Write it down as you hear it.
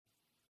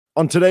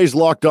On today's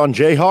Locked On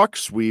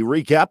Jayhawks, we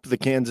recap the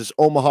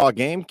Kansas-Omaha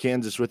game.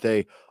 Kansas with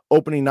a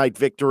opening night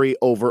victory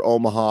over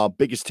Omaha.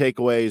 Biggest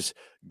takeaways,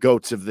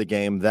 goats of the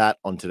game, that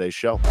on today's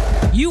show.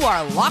 You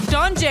are Locked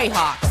On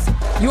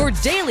Jayhawks, your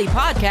daily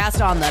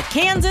podcast on the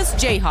Kansas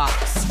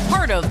Jayhawks.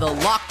 Part of the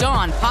Locked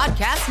On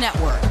Podcast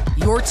Network,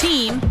 your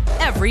team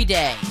every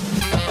day.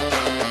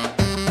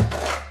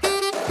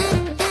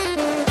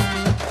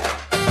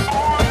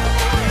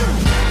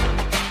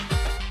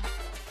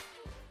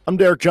 I'm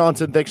Derek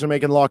Johnson. Thanks for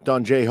making Locked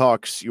On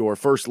Jayhawks your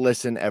first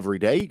listen every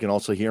day. You can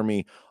also hear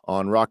me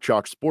on Rock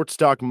Chalk Sports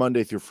Talk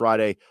Monday through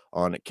Friday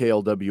on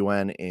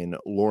KLWN in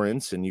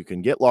Lawrence. And you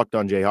can get Locked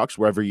On Jayhawks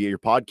wherever you get your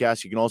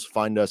podcasts. You can also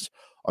find us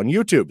on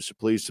YouTube. So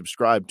please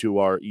subscribe to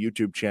our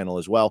YouTube channel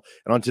as well.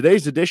 And on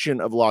today's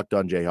edition of Locked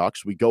On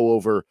Jayhawks, we go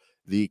over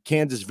the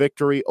Kansas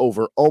victory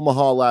over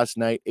Omaha last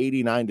night,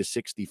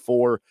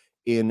 89-64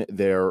 in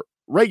their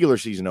regular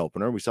season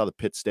opener. We saw the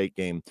Pitt State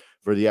game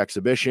for the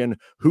exhibition.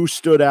 Who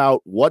stood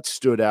out? What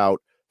stood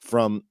out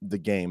from the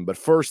game? But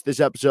first, this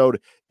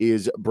episode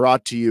is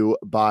brought to you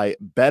by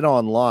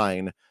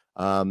BetOnline.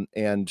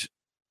 And,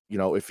 you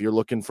know, if you're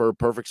looking for a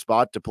perfect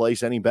spot to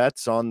place any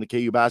bets on the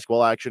KU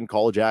basketball action,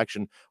 college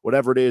action,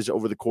 whatever it is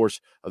over the course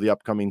of the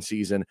upcoming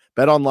season,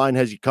 BetOnline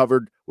has you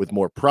covered with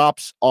more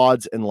props,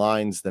 odds, and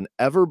lines than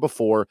ever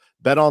before.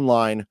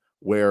 BetOnline,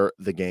 where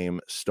the game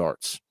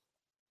starts.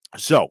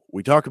 So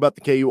we talk about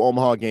the KU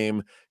Omaha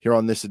game here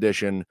on this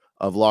edition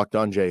of Locked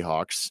On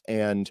Jayhawks,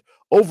 and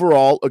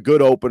overall a good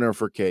opener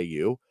for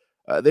KU.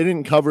 They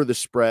didn't cover the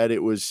spread.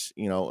 It was,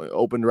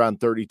 opened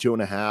around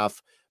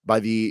 32.5. By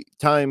the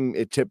time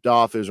it tipped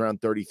off, it was around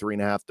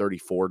 33.5,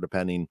 34,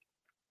 depending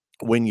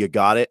when you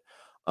got it.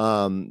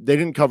 They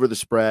didn't cover the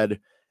spread,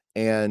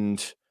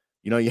 and,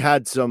 you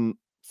had some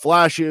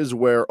flashes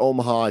where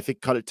Omaha, I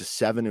think, cut it to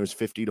 7. It was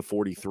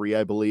 50-43,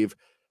 I believe.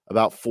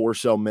 About 4 or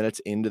so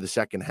minutes into the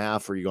second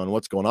half, where you're going,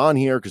 what's going on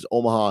here? Because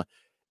Omaha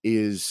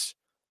is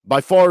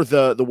by far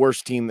the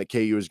worst team that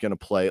KU is going to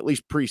play, at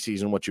least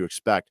preseason, what you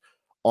expect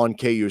on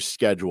KU's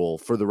schedule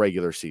for the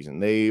regular season.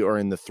 They are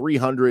in the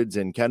 300s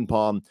in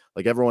KenPom.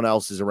 Like everyone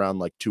else is around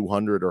like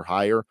 200 or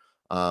higher.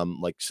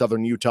 Like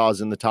Southern Utah's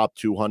in the top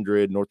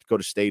 200. North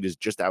Dakota State is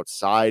just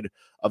outside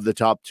of the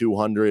top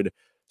 200.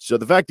 So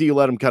the fact that you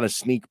let them kind of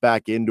sneak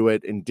back into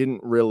it and didn't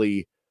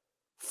really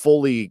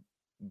fully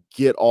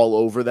get all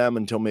over them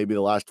until maybe the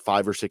last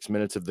 5 or 6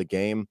 minutes of the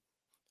game.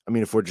 I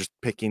mean, if we're just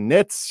picking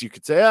nits, you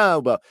could say,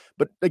 but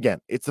again,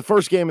 it's the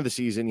first game of the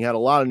season. You had a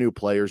lot of new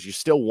players. You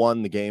still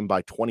won the game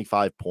by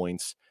 25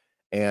 points.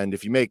 And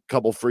if you make a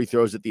couple free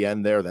throws at the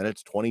end there, then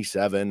it's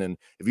 27. And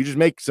if you just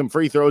make some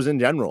free throws in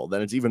general,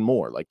 then it's even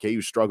more. Like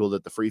KU struggled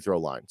at the free throw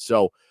line.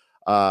 So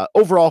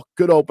overall,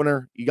 good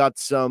opener. You got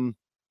some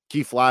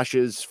key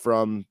flashes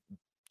from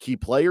key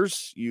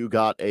players. You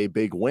got a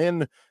big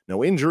win,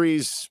 no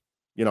injuries.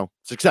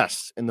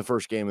 Success in the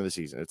first game of the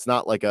season. It's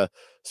not like a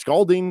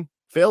scalding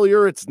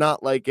failure. It's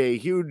not like a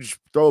huge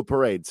throw a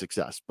parade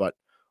success, but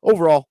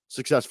overall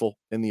successful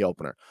in the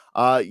opener.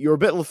 You're a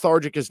bit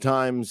lethargic as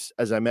times,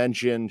 as I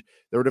mentioned.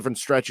 There were different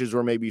stretches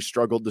where maybe you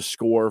struggled to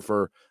score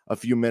for a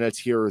few minutes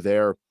here or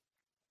there.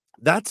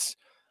 I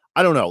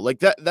don't know, like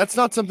that's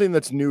not something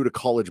that's new to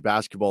college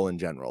basketball in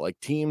general. Like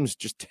teams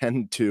just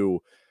tend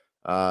to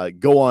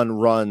go on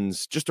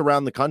runs just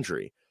around the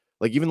country.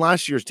 Like even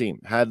last year's team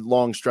had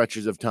long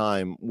stretches of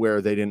time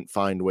where they didn't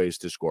find ways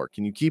to score.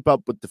 Can you keep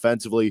up with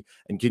defensively,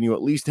 and can you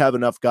at least have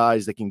enough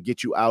guys that can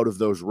get you out of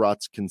those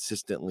ruts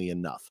consistently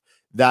enough?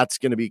 That's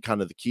going to be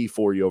kind of the key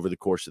for you over the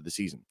course of the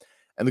season.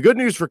 And the good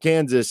news for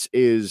Kansas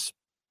is,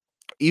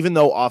 even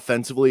though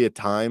offensively at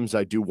times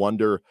I do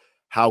wonder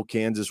how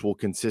Kansas will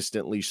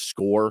consistently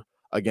score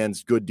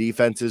against good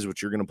defenses,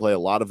 which you're going to play a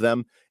lot of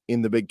them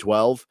in the Big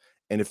 12,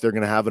 and if they're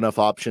going to have enough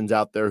options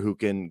out there who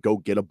can go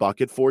get a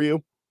bucket for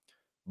you.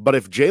 But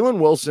if Jalen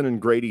Wilson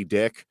and Grady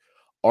Dick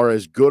are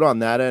as good on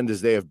that end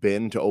as they have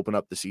been to open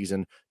up the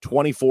season,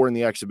 24 in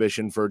the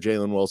exhibition for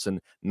Jalen Wilson,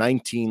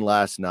 19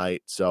 last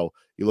night. So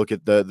you look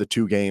at the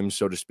two games,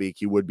 so to speak,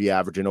 he would be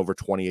averaging over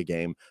 20 a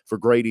game. For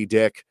Grady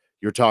Dick,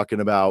 you're talking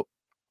about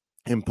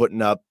him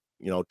putting up,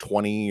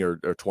 20 or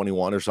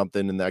 21 or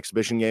something in the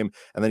exhibition game.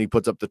 And then he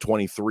puts up the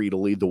 23 to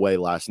lead the way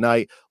last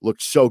night.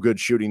 Looked so good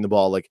shooting the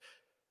ball. Like,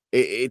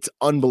 it's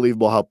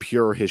unbelievable how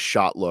pure his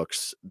shot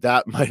looks.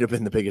 That might have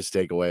been the biggest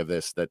takeaway of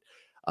this, that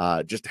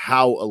just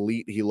how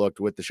elite he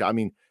looked with the shot. I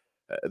mean,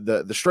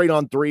 the straight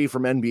on three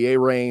from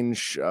NBA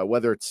range,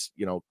 whether it's,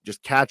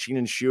 just catching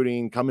and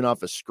shooting, coming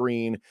off a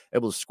screen,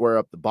 able to square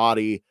up the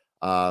body.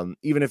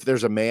 Even if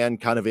there's a man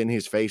kind of in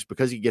his face,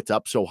 because he gets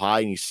up so high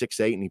and he's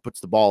 6'8" and he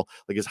puts the ball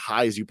like as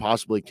high as you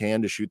possibly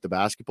can to shoot the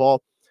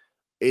basketball,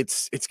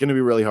 it's going to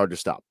be really hard to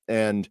stop.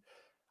 And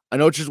I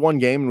know it's just one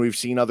game, and we've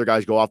seen other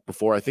guys go off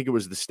before. I think it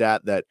was the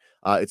stat that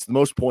it's the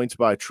most points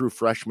by a true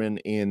freshman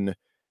in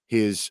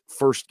his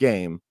first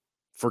game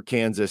for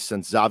Kansas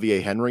since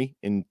Xavier Henry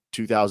in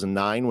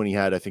 2009, when he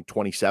had, I think,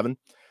 27.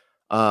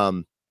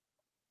 And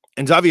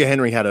Xavier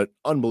Henry had an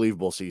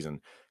unbelievable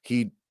season.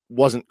 He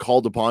wasn't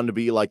called upon to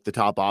be like the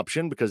top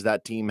option because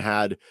that team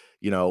had,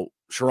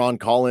 Sharon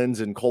Collins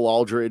and Cole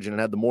Aldridge and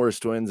had the Morris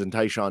twins and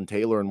Tyshawn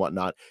Taylor and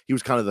whatnot. He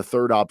was kind of the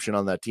third option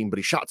on that team, but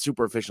he shot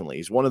super efficiently.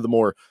 He's one of the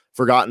more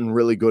forgotten,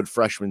 really good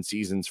freshman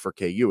seasons for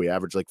KU. He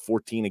averaged like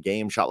 14 a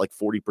game, shot like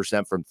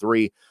 40% from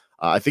three.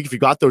 I think if you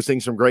got those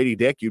things from Grady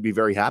Dick, you'd be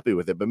very happy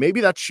with it, but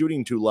maybe that's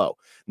shooting too low.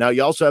 Now,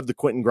 you also have the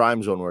Quentin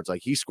Grimes one where it's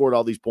like he scored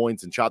all these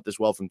points and shot this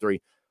well from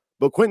three,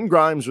 but Quentin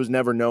Grimes was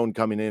never known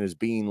coming in as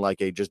being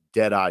like a just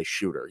dead-eye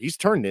shooter. He's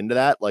turned into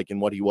that, like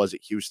in what he was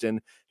at Houston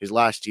his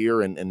last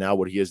year and now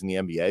what he is in the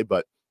NBA,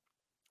 but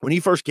when he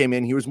first came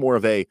in, he was more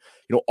of a,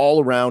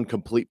 all-around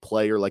complete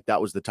player, like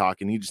that was the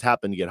talk, and he just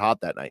happened to get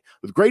hot that night.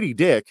 With Grady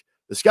Dick,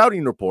 the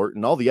scouting report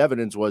and all the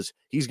evidence was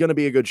he's going to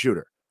be a good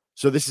shooter.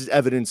 So this is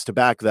evidence to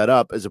back that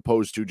up as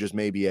opposed to just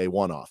maybe a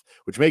one-off,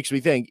 which makes me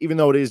think, even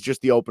though it is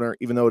just the opener,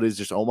 even though it is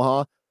just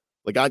Omaha,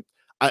 like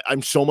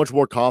I'm so much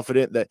more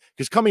confident that,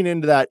 because coming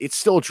into that, it's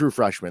still a true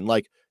freshman.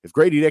 Like if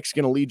Grady Dick's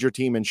going to lead your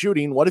team in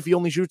shooting, what if he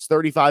only shoots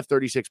 35,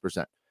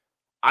 36%?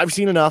 I've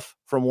seen enough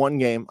from one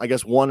game, I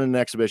guess one in an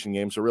exhibition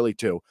game, so really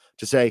two,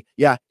 to say,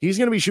 yeah, he's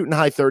going to be shooting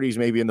high 30s,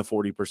 maybe in the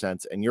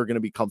 40%, and you're going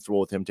to be comfortable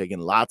with him taking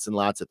lots and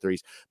lots of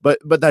threes. But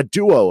that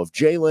duo of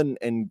Jalen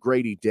and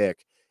Grady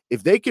Dick,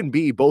 if they can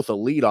be both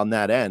elite on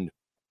that end,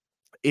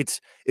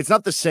 it's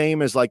not the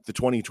same as like the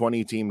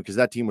 2020 team, because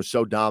that team was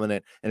so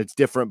dominant, and it's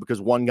different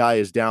because one guy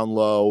is down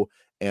low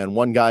and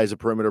one guy is a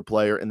perimeter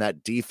player, and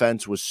that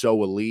defense was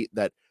so elite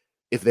that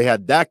if they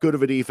had that good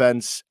of a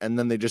defense and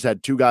then they just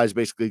had two guys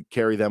basically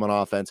carry them on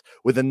offense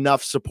with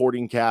enough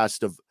supporting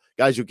cast of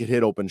guys who could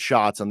hit open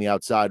shots on the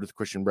outside with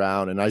Christian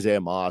Brown and Isaiah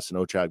Moss and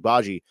Ochai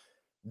Agbaji,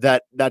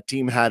 that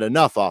team had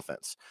enough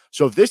offense.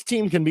 So if this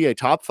team can be a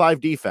top 5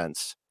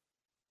 defense,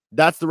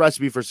 that's the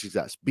recipe for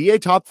success. Be a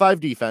top 5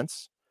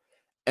 defense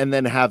and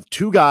then have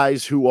two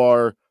guys who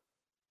are,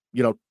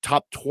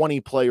 top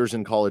 20 players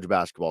in college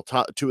basketball,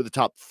 two of the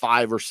top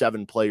 5 or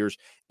 7 players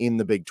in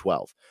the Big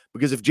 12.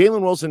 Because if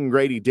Jalen Wilson and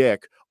Grady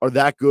Dick are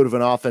that good of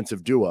an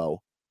offensive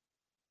duo,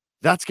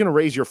 that's going to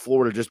raise your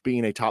floor to just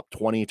being a top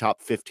 20,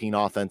 top 15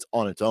 offense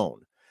on its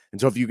own. And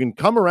so if you can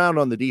come around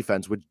on the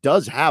defense, which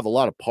does have a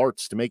lot of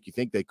parts to make you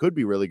think they could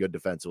be really good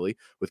defensively,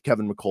 with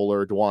Kevin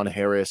McCullough, DeJuan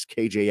Harris,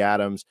 KJ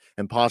Adams,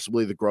 and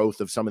possibly the growth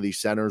of some of these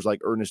centers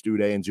like Ernest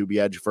Udeh and Zuby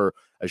Ejiofor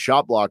as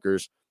shot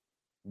blockers,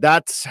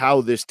 that's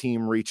how this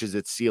team reaches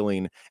its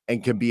ceiling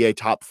and can be a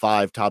top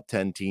 5, top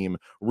 10 team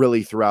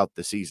really throughout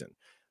the season.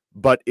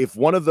 But if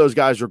one of those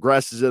guys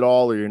regresses at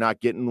all, or you're not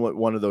getting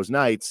one of those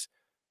nights,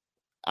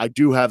 I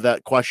do have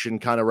that question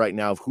kind of right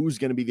now of who's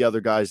going to be the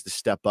other guys to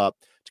step up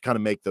to kind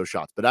of make those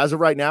shots. But as of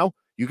right now,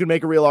 you can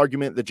make a real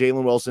argument that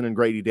Jalen Wilson and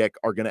Grady Dick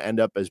are going to end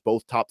up as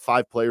both top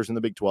 5 players in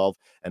the Big 12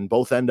 and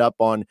both end up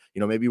on,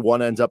 maybe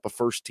one ends up a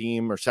first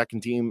team or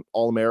second team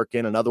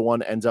All-American. Another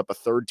one ends up a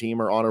third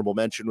team or honorable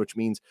mention, which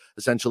means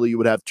essentially you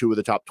would have 2 of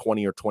the top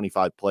 20 or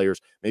 25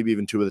 players, maybe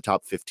even 2 of the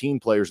top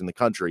 15 players in the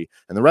country.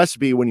 And the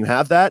recipe, when you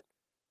have that,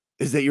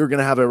 is that you're going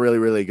to have a really,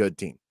 really good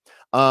team.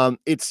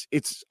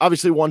 It's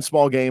obviously one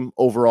small game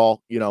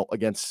overall,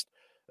 against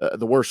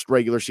the worst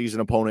regular season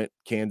opponent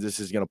Kansas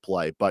is going to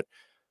play, but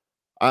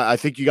I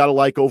think you got to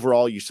like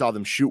overall. You saw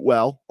them shoot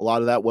well. A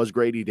lot of that was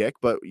Grady Dick,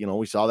 but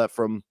we saw that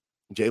from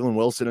Jalen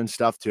Wilson and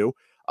stuff too.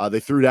 They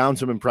threw down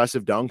some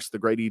impressive dunks, the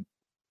Grady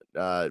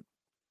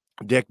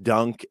Dick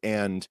dunk,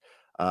 and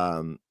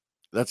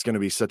that's going to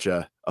be such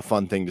a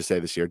fun thing to say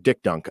this year,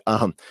 Dick dunk.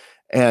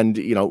 And,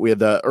 we had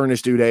the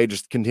Ernest Udeh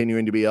just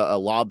continuing to be a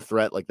lob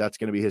threat. Like that's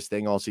going to be his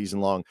thing all season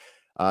long.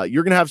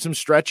 You're going to have some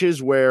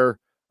stretches where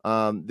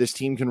this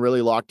team can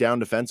really lock down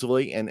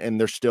defensively, and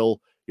they're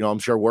still, I'm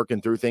sure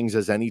working through things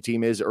as any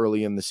team is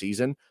early in the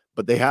season.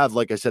 But they have,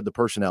 like I said, the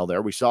personnel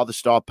there. We saw the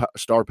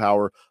star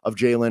power of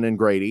Jalen and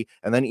Grady,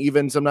 and then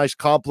even some nice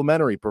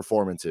complimentary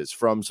performances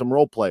from some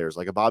role players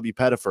like a Bobby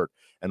Pettiford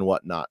and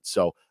whatnot.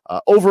 So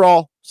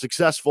overall,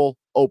 successful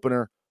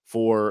opener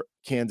for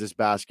Kansas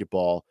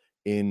basketball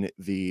in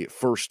the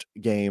first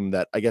game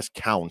that I guess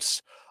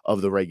counts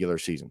of the regular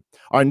season.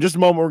 All right, in just a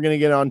moment, we're going to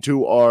get on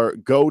to our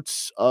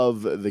GOATs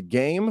of the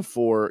game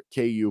for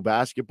KU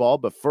basketball.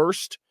 But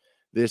first,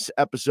 this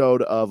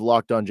episode of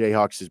Locked On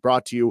Jayhawks is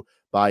brought to you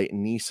by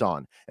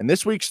Nissan. And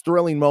this week's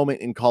thrilling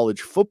moment in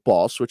college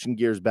football, switching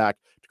gears back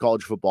to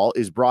college football,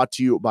 is brought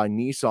to you by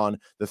Nissan.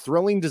 The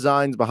thrilling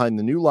designs behind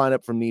the new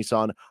lineup from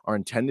Nissan are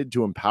intended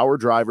to empower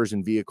drivers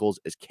and vehicles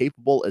as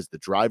capable as the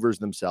drivers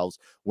themselves.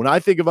 When I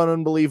think of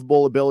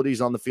unbelievable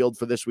abilities on the field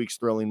for this week's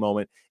thrilling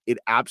moment, it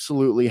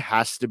absolutely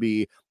has to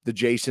be the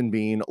Jason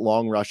Bean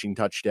long rushing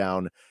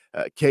touchdown.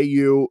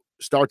 KU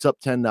starts up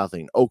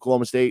 10-0.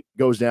 Oklahoma State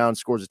goes down,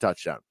 scores a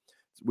touchdown.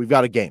 We've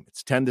got a game.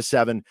 It's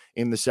 10-7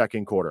 in the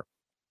second quarter.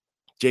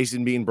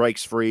 Jason Bean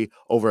breaks free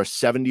over a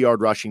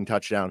 70-yard rushing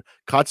touchdown,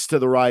 cuts to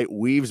the right,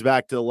 weaves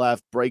back to the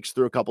left, breaks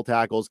through a couple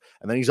tackles,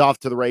 and then he's off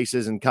to the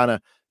races and kind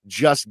of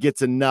just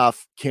gets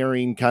enough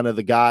carrying kind of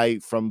the guy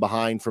from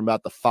behind from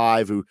about the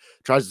 5 who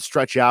tries to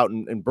stretch out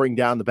and bring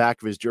down the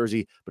back of his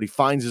jersey, but he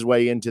finds his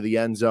way into the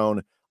end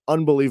zone.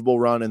 Unbelievable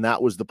run, and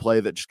that was the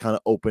play that just kind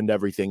of opened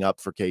everything up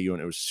for KU, and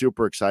it was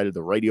super excited.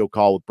 The radio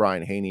call with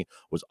Brian Haney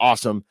was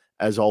awesome,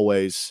 as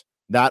always.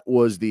 That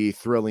was the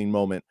thrilling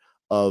moment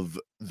of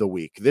the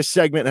week. This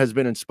segment has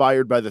been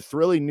inspired by the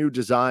thrilling new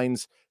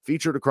designs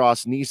featured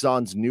across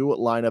Nissan's new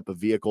lineup of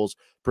vehicles.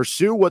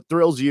 Pursue what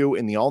thrills you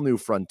in the all-new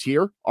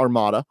Frontier,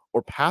 Armada,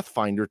 or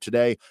Pathfinder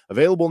today.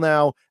 Available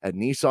now at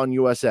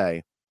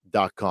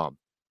nissanusa.com.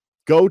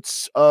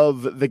 Goats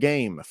of the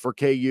game for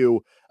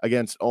KU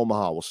against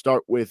Omaha. We'll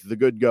start with the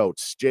good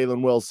goats.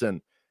 Jalen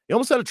Wilson. He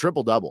almost had a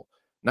triple-double.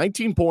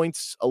 19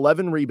 points,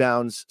 11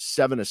 rebounds,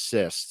 7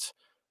 assists.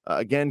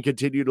 Again,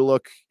 continue to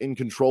look in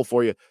control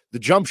for you. The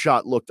jump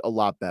shot looked a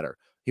lot better.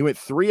 He went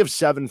 3 of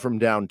 7 from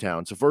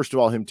downtown. So first of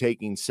all, him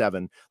taking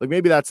 7, like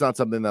maybe that's not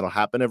something that'll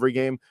happen every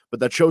game, but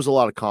that shows a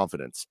lot of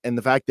confidence. And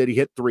the fact that he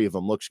hit 3 of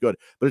them looks good.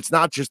 But it's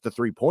not just the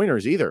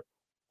 3-pointers either.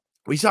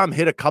 We saw him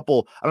hit a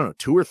couple,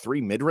 2 or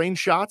 3 mid-range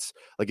shots,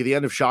 like at the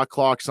end of shot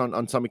clocks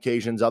on some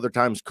occasions, other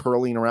times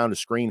curling around a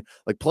screen,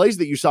 like plays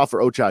that you saw for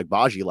Ochai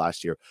Agbaji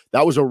last year.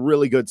 That was a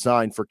really good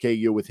sign for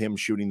KU with him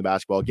shooting the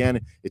basketball. Again,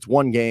 it's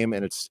one game,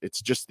 and it's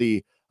just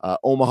the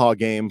Omaha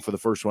game for the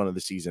first one of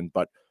the season,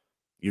 but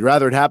you'd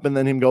rather it happen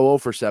than him go 0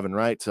 for 7,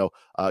 right? So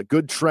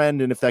good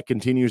trend, and if that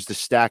continues to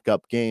stack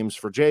up games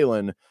for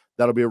Jalen,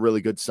 that'll be a really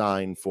good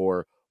sign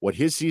for what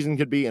his season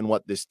could be and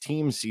what this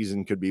team's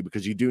season could be,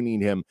 because you do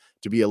need him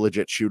to be a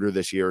legit shooter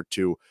this year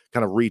to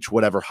kind of reach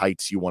whatever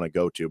heights you want to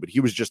go to. But he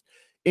was just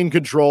in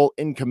control,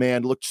 in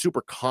command, looked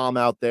super calm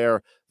out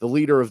there, the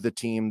leader of the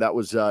team. That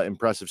was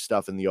impressive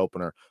stuff in the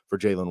opener for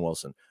Jalen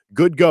Wilson.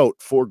 Good goat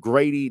for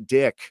Grady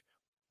Dick.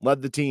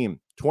 Led the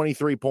team,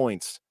 23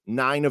 points,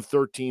 9 of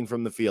 13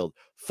 from the field,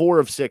 4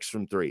 of 6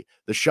 from 3.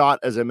 The shot,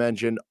 as I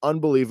mentioned,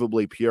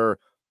 unbelievably pure.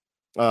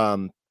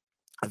 I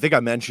think I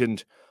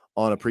mentioned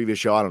on a previous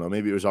show, I don't know,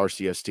 maybe it was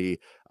RCST.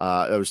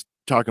 I was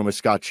talking with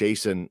Scott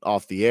Chasen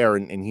off the air,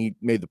 and he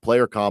made the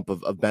player comp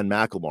of Ben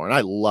McLemore, and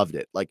I loved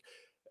it. Like,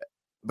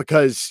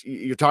 because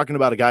you're talking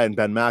about a guy in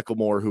Ben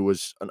McLemore who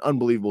was an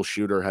unbelievable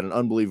shooter, had an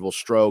unbelievable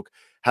stroke,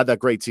 had that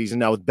great season.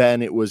 Now with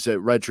Ben, it was a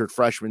redshirt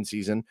freshman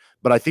season,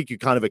 but I think you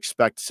kind of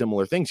expect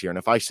similar things here. And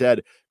if I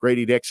said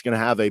Grady Dick's going to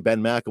have a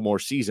Ben McLemore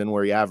season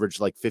where he averaged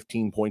like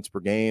 15 points per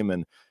game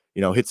and,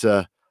 hits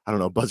a,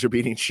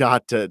 buzzer-beating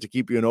shot to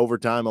keep you in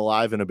overtime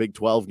alive in a Big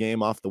 12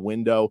 game off the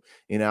window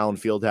in Allen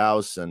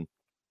Fieldhouse, and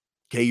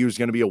KU is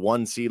going to be a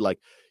 1 seed, like,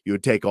 you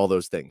would take all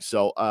those things.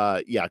 So,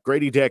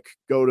 Grady Dick,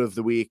 goat of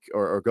the week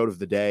or goat of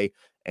the day.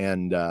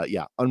 And,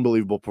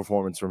 unbelievable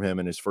performance from him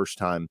in his first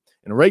time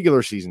in a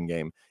regular season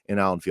game in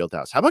Allen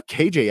Fieldhouse. How about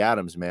KJ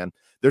Adams, man?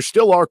 There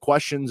still are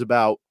questions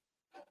about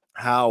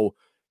how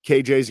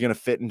KJ is going to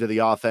fit into the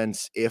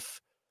offense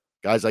if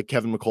guys like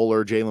Kevin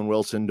McCullough, Jalen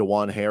Wilson,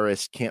 DeJuan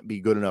Harris can't be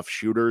good enough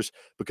shooters,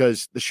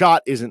 because the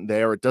shot isn't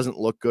there. It doesn't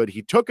look good.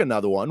 He took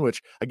another one,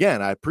 which,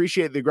 again, I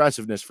appreciate the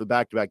aggressiveness for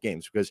back-to-back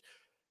games, because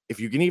if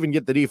you can even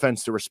get the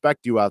defense to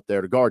respect you out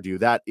there to guard you,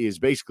 that is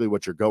basically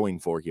what you're going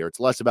for here.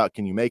 It's less about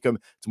can you make them.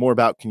 It's more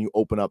about can you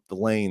open up the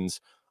lanes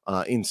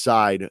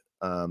inside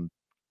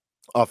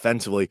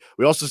offensively.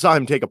 We also saw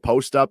him take a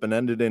post up and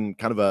ended in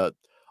kind of a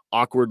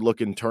awkward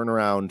looking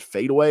turnaround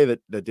fadeaway that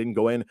didn't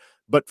go in.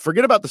 But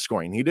forget about the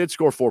scoring. He did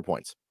score 4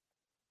 points.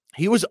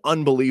 He was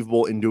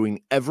unbelievable in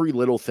doing every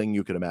little thing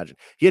you could imagine.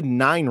 He had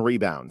 9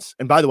 rebounds.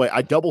 And by the way,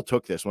 I double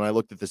took this when I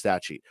looked at the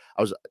stat sheet.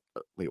 I was,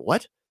 wait,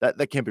 what? That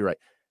can't be right.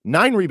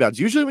 9 rebounds.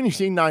 Usually when you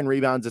see 9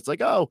 rebounds, it's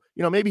like,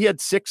 maybe he had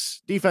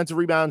 6 defensive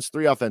rebounds,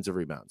 3 offensive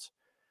rebounds.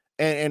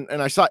 And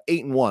I saw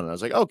 8 and 1. And I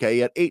was like, okay, he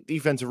had 8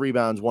 defensive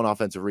rebounds, 1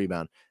 offensive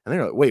rebound. And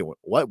they're like, wait,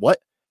 what?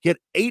 He had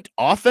 8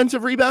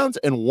 offensive rebounds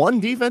and 1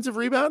 defensive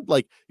rebound?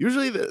 Like,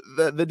 usually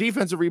the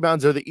defensive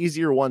rebounds are the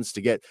easier ones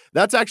to get.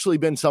 That's actually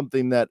been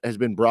something that has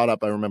been brought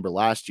up, I remember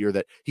last year,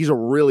 that he's a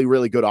really,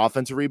 really good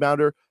offensive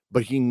rebounder,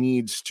 but he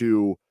needs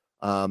to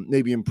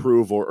maybe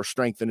improve or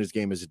strengthen his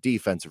game as a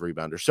defensive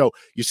rebounder. So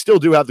you still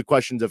do have the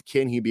questions of,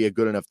 can he be a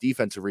good enough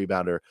defensive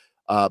rebounder?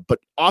 But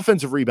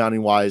offensive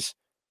rebounding wise,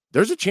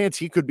 there's a chance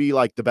he could be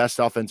like the best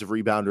offensive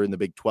rebounder in the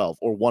Big 12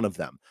 or one of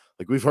them.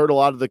 Like, we've heard a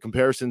lot of the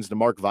comparisons to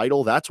Mark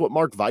Vital. That's what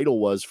Mark Vital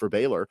was for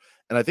Baylor.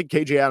 And I think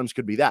KJ Adams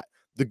could be that.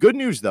 The good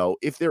news, though,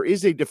 if there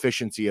is a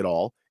deficiency at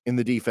all in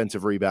the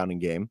defensive rebounding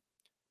game,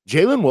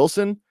 Jalen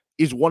Wilson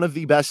is one of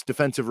the best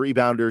defensive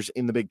rebounders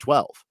in the Big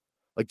 12.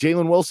 Like,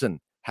 Jalen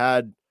Wilson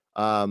had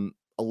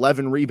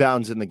 11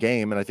 rebounds in the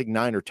game, and I think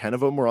 9 or 10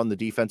 of them were on the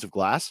defensive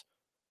glass.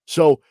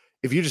 So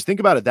if you just think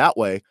about it that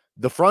way,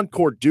 the front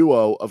court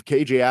duo of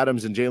KJ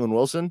Adams and Jalen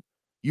Wilson,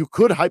 you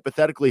could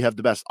hypothetically have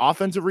the best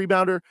offensive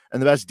rebounder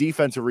and the best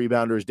defensive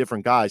rebounder as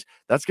different guys.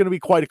 That's going to be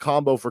quite a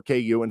combo for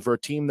KU, and for a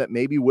team that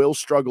maybe will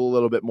struggle a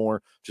little bit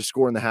more to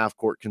score in the half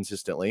court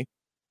consistently.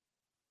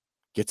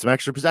 Get some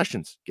extra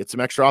possessions, get some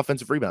extra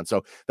offensive rebounds.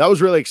 So that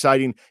was really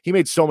exciting. He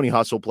made so many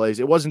hustle plays.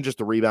 It wasn't just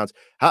the rebounds.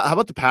 How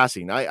about the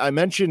passing? I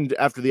mentioned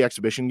after the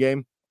exhibition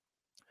game,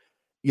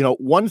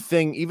 one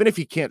thing, even if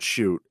he can't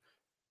shoot,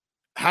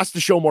 has to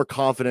show more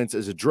confidence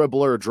as a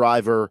dribbler, a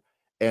driver,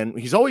 and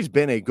he's always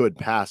been a good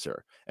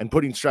passer and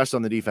putting stress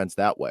on the defense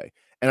that way.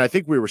 And I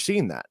think we were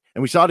seeing that.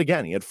 And we saw it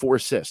again. He had 4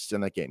 assists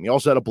in that game. He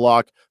also had a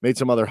block, made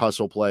some other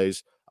hustle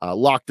plays.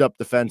 locked up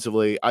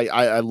defensively.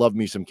 I love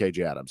me some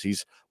KJ Adams.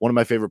 He's one of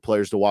my favorite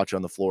players to watch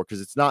on the floor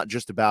because it's not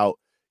just about,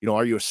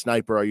 are you a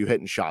sniper? Are you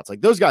hitting shots?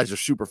 Like those guys are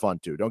super fun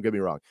too. Don't get me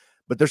wrong.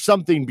 But there's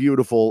something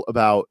beautiful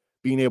about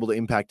being able to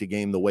impact a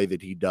game the way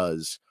that he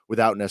does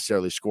without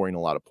necessarily scoring a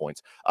lot of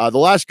points. The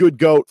last good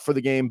GOAT for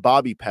the game,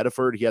 Bobby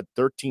Pettiford. He had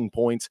 13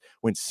 points,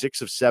 went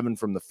 6 of 7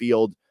 from the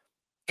field,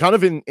 kind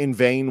of in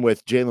vein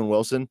with Jalen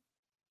Wilson.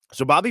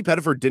 So Bobby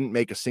Pettiford didn't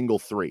make a single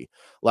three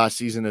last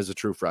season as a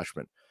true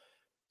freshman.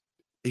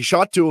 He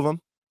shot 2 of them,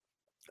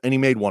 and he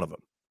made 1 of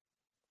them.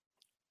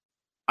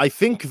 I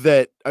think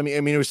that, I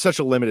mean, it was such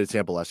a limited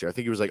sample last year. I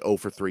think he was like 0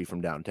 for 3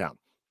 from downtown.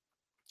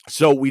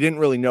 So we didn't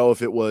really know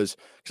if it was,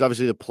 because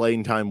obviously the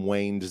playing time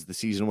waned as the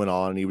season went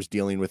on and he was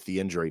dealing with the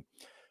injury.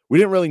 We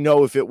didn't really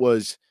know if it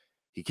was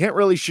he can't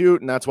really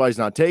shoot and that's why he's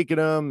not taking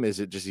them. Is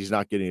it just he's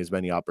not getting as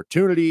many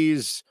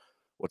opportunities?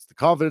 What's the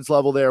confidence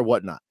level there?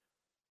 Whatnot.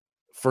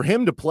 For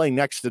him to play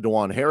next to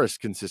DeJuan Harris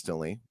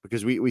consistently,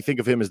 because we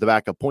think of him as the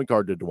backup point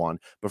guard to DeJuan,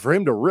 but for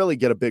him to really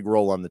get a big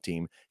role on the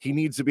team, he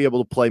needs to be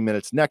able to play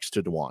minutes next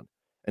to DeJuan.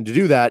 And to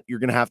do that, you're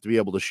going to have to be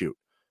able to shoot.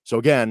 So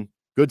again,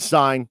 good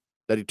sign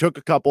that he took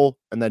a couple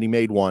and then he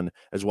made 1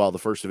 as well, the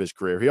first of his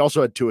career. He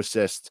also had 2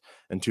 assists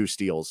and 2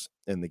 steals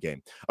in the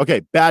game.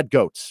 Okay, bad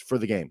GOATs for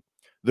the game.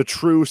 The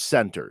true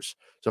centers.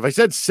 So if I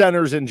said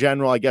centers in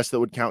general, I guess that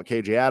would count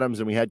KJ Adams,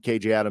 and we had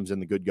KJ Adams in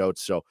the good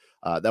GOATs, so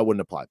that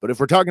wouldn't apply. But if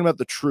we're talking about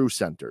the true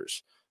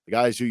centers, the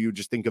guys who you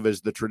just think of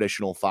as the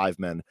traditional 5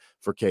 men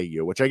for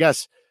KU, which I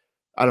guess,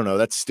 I don't know,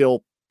 that's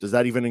still, does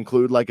that even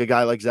include like a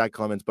guy like Zach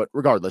Clemence? But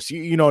regardless,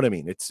 you know what I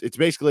mean? It's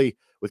basically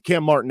with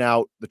Cam Martin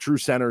out, the true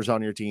centers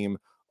on your team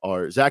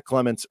are Zach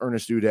Clemence,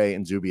 Ernest Udeh,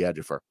 and Zuby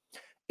Ejiofor.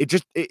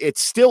 It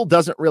still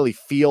doesn't really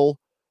feel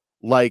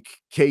like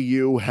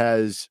KU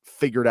has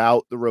figured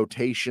out the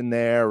rotation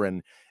there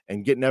and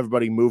getting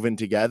everybody moving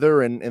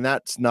together. And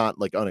that's not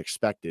like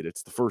unexpected.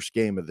 It's the first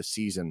game of the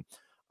season.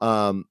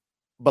 But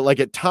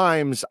like at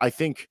times, I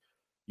think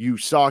you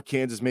saw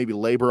Kansas maybe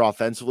labor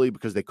offensively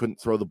because they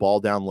couldn't throw the ball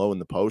down low in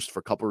the post for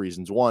a couple of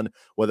reasons. One,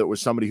 whether it was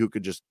somebody who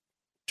could just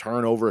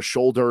turn over a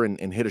shoulder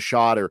and hit a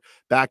shot, or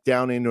back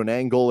down into an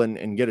angle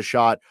and get a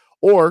shot,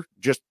 or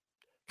just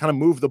kind of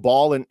move the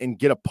ball and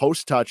get a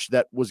post touch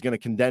that was going to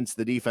condense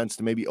the defense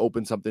to maybe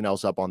open something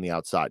else up on the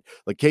outside.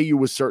 Like KU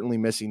was certainly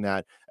missing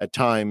that at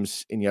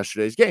times in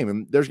yesterday's game.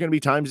 And there's going to be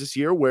times this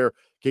year where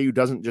KU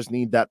doesn't just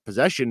need that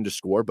possession to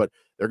score, but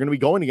they're going to be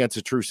going against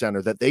a true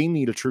center that they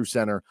need a true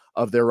center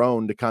of their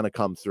own to kind of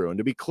come through. And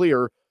to be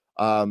clear,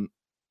 no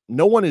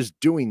one is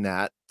doing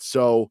that.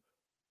 So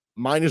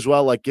might as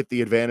well like get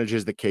the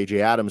advantages that KJ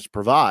Adams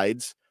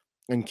provides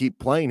and keep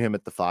playing him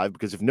at the 5,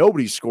 because if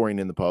nobody's scoring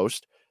in the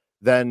post,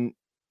 then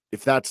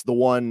if that's the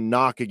one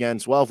knock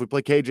against, well, if we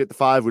play KJ at the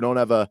 5, we don't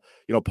have a,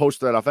 post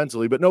threat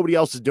offensively, but nobody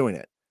else is doing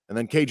it. And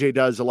then KJ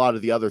does a lot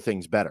of the other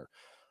things better.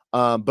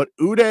 But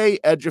Udeh,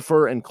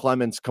 Ejiofor, and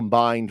Clemence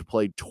combined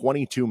played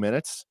 22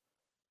 minutes.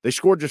 They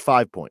scored just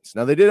 5 points.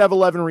 Now they did have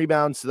 11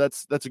 rebounds, so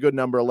that's a good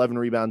number, 11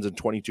 rebounds in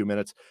 22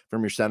 minutes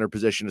from your center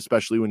position,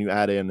 especially when you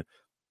add in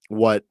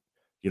what,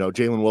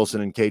 Jalen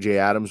Wilson and KJ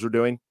Adams were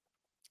doing,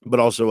 but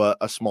also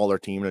a smaller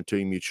team and a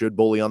team you should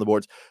bully on the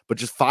boards. But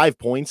just 5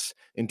 points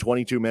in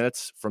 22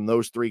 minutes from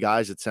those 3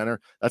 guys at center,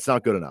 that's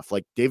not good enough.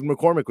 Like David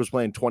McCormick was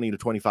playing 20 to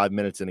 25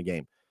 minutes in a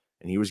game,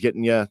 and he was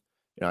getting you,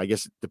 I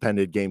guess it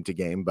depended game to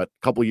game, but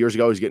a couple of years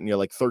ago, he was getting you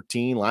like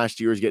 13.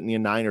 Last year, he's getting you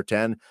 9 or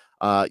 10.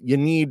 You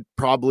need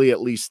probably at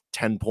least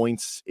 10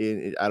 points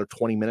out of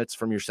 20 minutes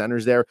from your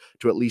centers there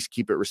to at least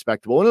keep it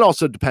respectable. And it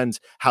also depends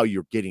how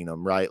you're getting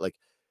them, right? Like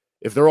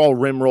if they're all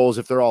rim rolls,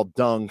 if they're all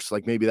dunks,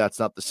 like maybe that's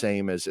not the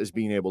same as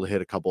being able to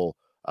hit a couple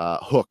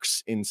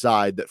hooks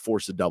inside that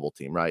force a double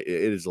team, right?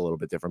 It is a little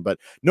bit different, but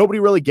nobody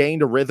really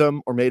gained a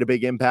rhythm or made a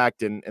big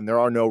impact. And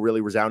there are no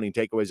really resounding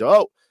takeaways.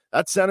 Oh,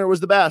 that center was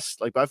the best,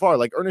 like by far.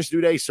 Like Ernest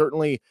Udeh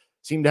certainly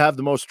seemed to have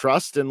the most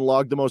trust and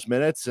logged the most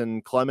minutes,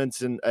 and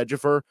Clemence and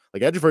Ejiofor.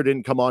 Like Ejiofor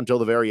didn't come on till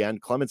the very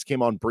end. Clemence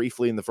came on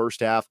briefly in the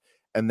first half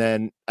and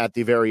then at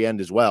the very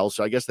end as well.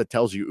 So I guess that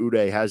tells you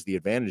Udeh has the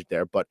advantage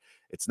there, but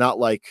it's not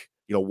like,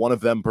 one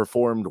of them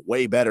performed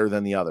way better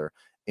than the other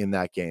in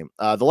that game.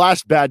 The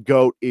last bad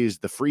GOAT is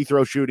the free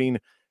throw shooting.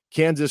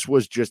 Kansas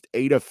was just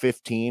 8 of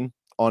 15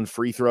 on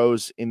free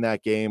throws in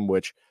that game,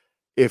 which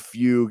if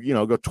you,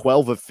 go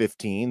 12 of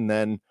 15,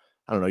 then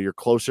I don't know, you're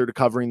closer to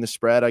covering the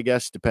spread, I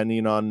guess,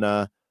 depending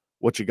on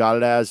what you got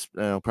it as.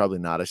 Probably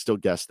not. I still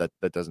guess that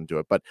doesn't do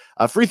it. But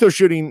free throw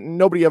shooting,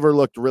 nobody ever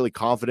looked really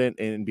confident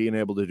in being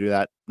able to do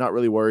that. Not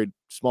really worried.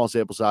 Small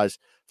sample size.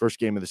 First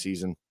game of the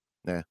season.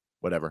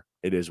 Whatever.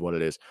 It is what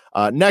it is.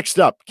 Next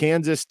up,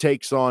 Kansas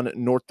takes on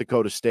North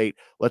Dakota State.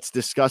 Let's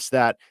discuss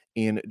that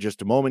in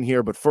just a moment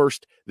here. But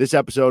first, this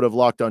episode of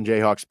Locked On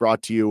Jayhawks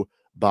brought to you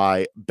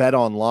by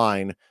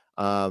BetOnline.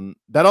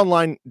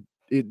 BetOnline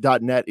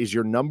KU.net is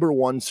your number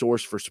one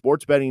source for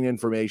sports betting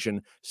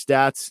information,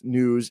 stats,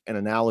 news, and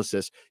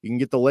analysis. You can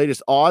get the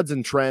latest odds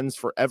and trends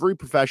for every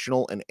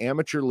professional and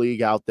amateur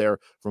league out there,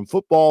 from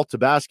football to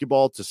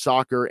basketball to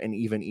soccer and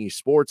even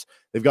esports.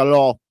 They've got it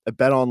all at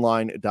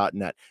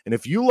betonline.net. And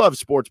if you love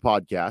sports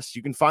podcasts,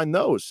 you can find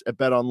those at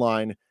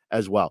BetOnline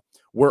as well.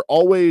 We're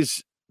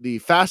always the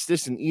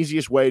fastest and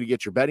easiest way to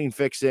get your betting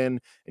fix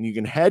in, and you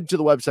can head to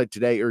the website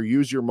today or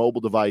use your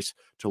mobile device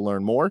to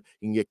learn more.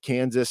 You can get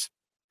Kansas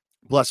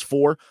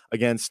 +4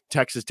 against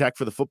Texas Tech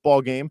for the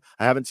football game.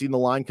 I haven't seen the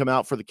line come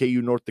out for the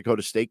KU North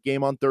Dakota State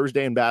game on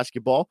Thursday in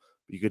basketball.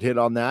 You could hit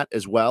on that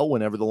as well.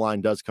 Whenever the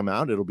line does come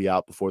out, it'll be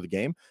out before the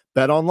game.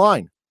 Bet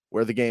online,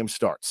 where the game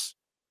starts.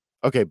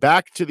 Okay,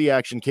 back to the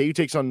action. KU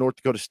takes on North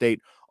Dakota State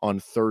on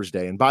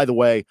Thursday. And by the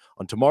way,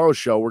 on tomorrow's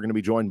show, we're going to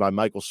be joined by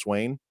Michael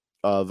Swain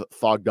of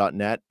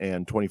Fog.net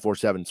and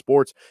 24/7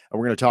 Sports. And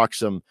we're going to talk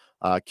some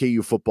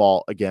KU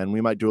football again.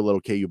 We might do a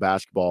little KU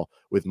basketball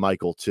with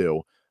Michael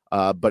too.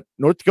 But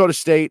North Dakota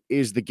State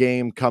is the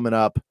game coming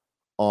up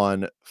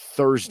on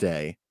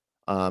Thursday.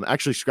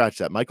 Actually, scratch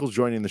that. Michael's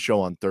joining the show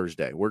on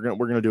Thursday. We're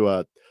gonna do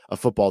a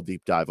football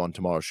deep dive on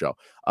tomorrow's show.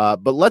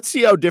 But let's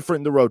see how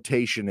different the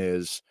rotation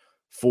is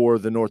for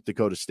the North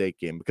Dakota State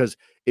game, because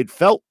it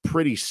felt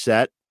pretty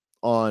set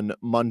on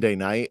Monday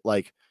night.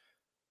 Like,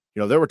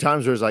 there were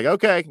times where it's like,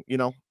 okay,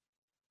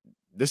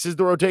 this is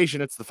the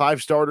rotation. It's the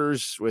 5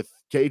 starters with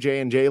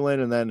KJ and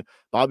Jalen, and then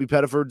Bobby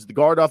Pettiford's the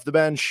guard off the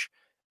bench,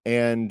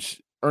 and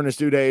Ernest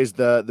Uday is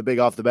the big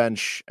off the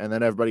bench, and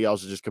then everybody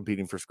else is just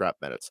competing for scrap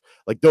minutes.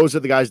 Like, those are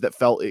the guys that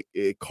felt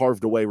it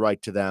carved away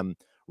right to them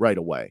right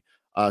away.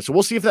 So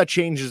we'll see if that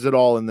changes at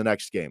all in the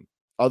next game.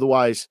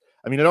 Otherwise,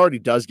 it already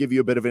does give you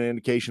a bit of an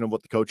indication of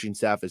what the coaching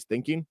staff is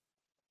thinking.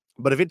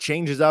 But if it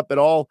changes up at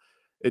all,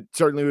 it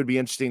certainly would be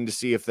interesting to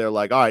see if they're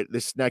like, all right,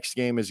 this next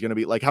game is going to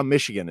be like how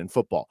Michigan in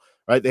football,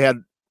 right? They had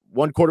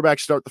one quarterback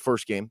start the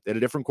first game. They had a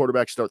different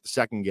quarterback start the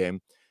second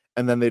game.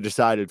 And then they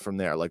decided from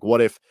there, like,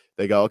 what if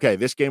they go, okay,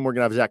 this game we're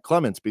going to have Zach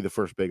Clements be the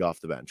first big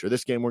off the bench, or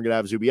this game we're going to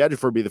have Zuby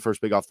Ejiofor be the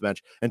first big off the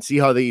bench, and see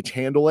how they each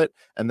handle it.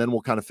 And then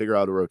we'll kind of figure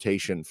out a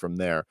rotation from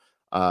there.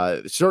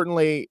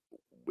 Certainly,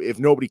 if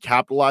nobody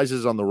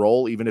capitalizes on the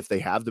role, even if they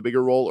have the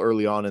bigger role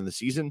early on in the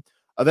season,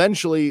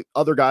 eventually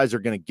other guys are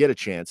going to get a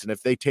chance. And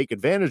if they take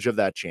advantage of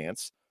that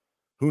chance,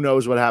 who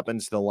knows what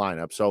happens to the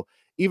lineup. So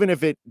even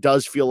if it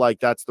does feel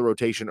like that's the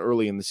rotation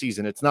early in the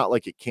season, it's not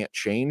like it can't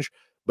change,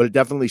 but it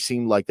definitely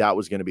seemed like that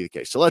was going to be the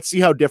case. So let's see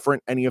how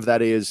different any of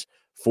that is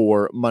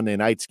for Monday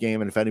night's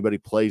game, and if anybody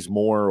plays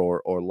more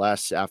or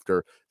less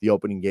after the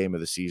opening game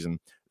of the season.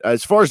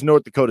 As far as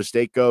North Dakota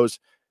State goes,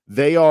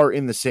 they are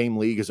in the same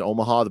league as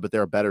Omaha, but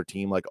they're a better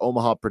team. Like,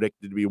 Omaha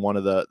predicted to be one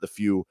of the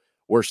few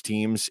worst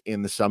teams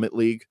in the Summit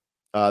League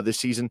this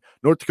season.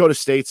 North Dakota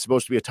State's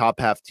supposed to be a top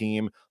half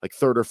team, like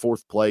 3rd or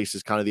 4th place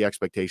is kind of the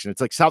expectation.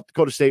 It's like South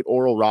Dakota State,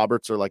 Oral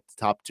Roberts are like the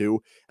top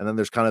 2, and then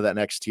there's kind of that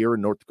next tier,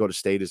 and North Dakota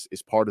State is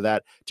part of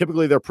that.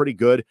 Typically, they're pretty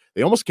good.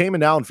 They almost came in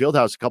down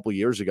Fieldhouse a couple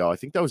years ago. I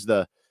think that was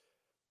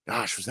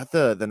was that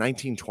the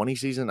 1920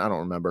 season? I don't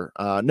remember.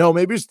 No,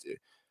 maybe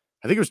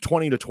I think it was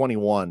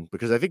 20-21,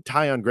 because I think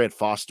Tyon Grant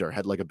Foster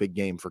had like a big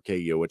game for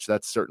KU, which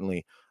that's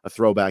certainly a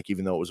throwback,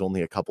 even though it was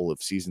only a couple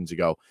of seasons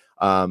ago.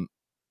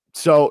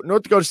 So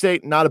North Dakota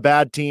State, not a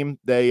bad team.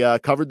 They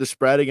covered the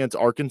spread against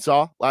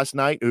Arkansas last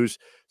night, who's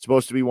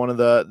supposed to be one of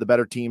the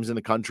better teams in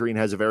the country and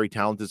has a very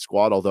talented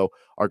squad, although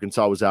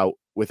Arkansas was out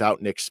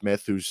without Nick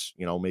Smith, who's,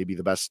 maybe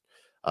the best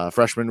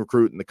freshman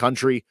recruit in the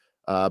country.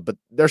 But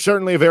they're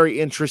certainly a very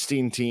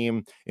interesting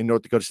team in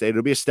North Dakota State.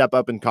 It'll be a step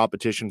up in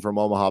competition from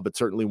Omaha, but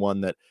certainly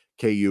one that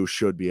KU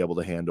should be able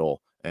to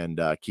handle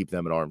and keep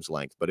them at arm's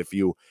length. But if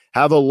you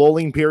have a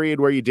lulling period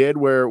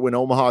when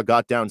Omaha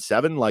got down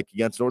 7, like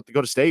against North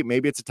Dakota State,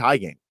 maybe it's a tie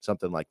game,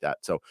 something like that.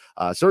 So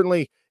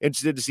certainly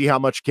interested to see how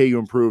much KU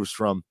improves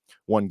from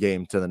one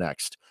game to the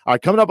next. All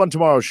right, coming up on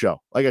tomorrow's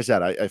show, like I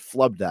said, I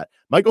flubbed that.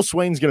 Michael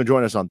Swain's going to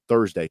join us on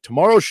Thursday.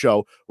 Tomorrow's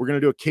show, we're going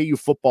to do a KU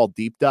football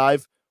deep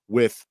dive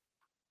with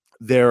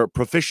their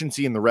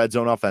proficiency in the red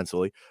zone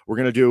offensively. We're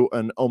going to do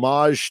an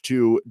homage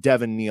to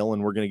Devin Neal,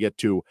 and we're going to get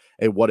to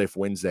a What If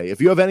Wednesday.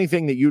 If you have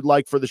anything that you'd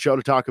like for the show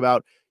to talk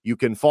about, you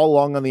can follow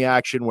along on the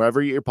action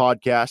wherever you get your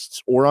podcasts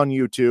or on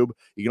YouTube.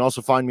 You can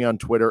also find me on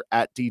Twitter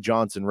at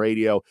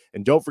DJohnsonRadio.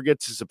 And don't forget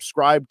to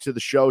subscribe to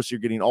the show so you're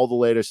getting all the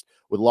latest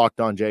with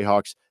Locked On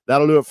Jayhawks.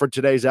 That'll do it for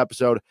today's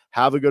episode.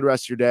 Have a good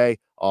rest of your day.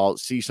 I'll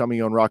see some of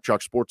you on Rock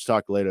Chalk Sports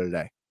Talk later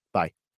today. Bye.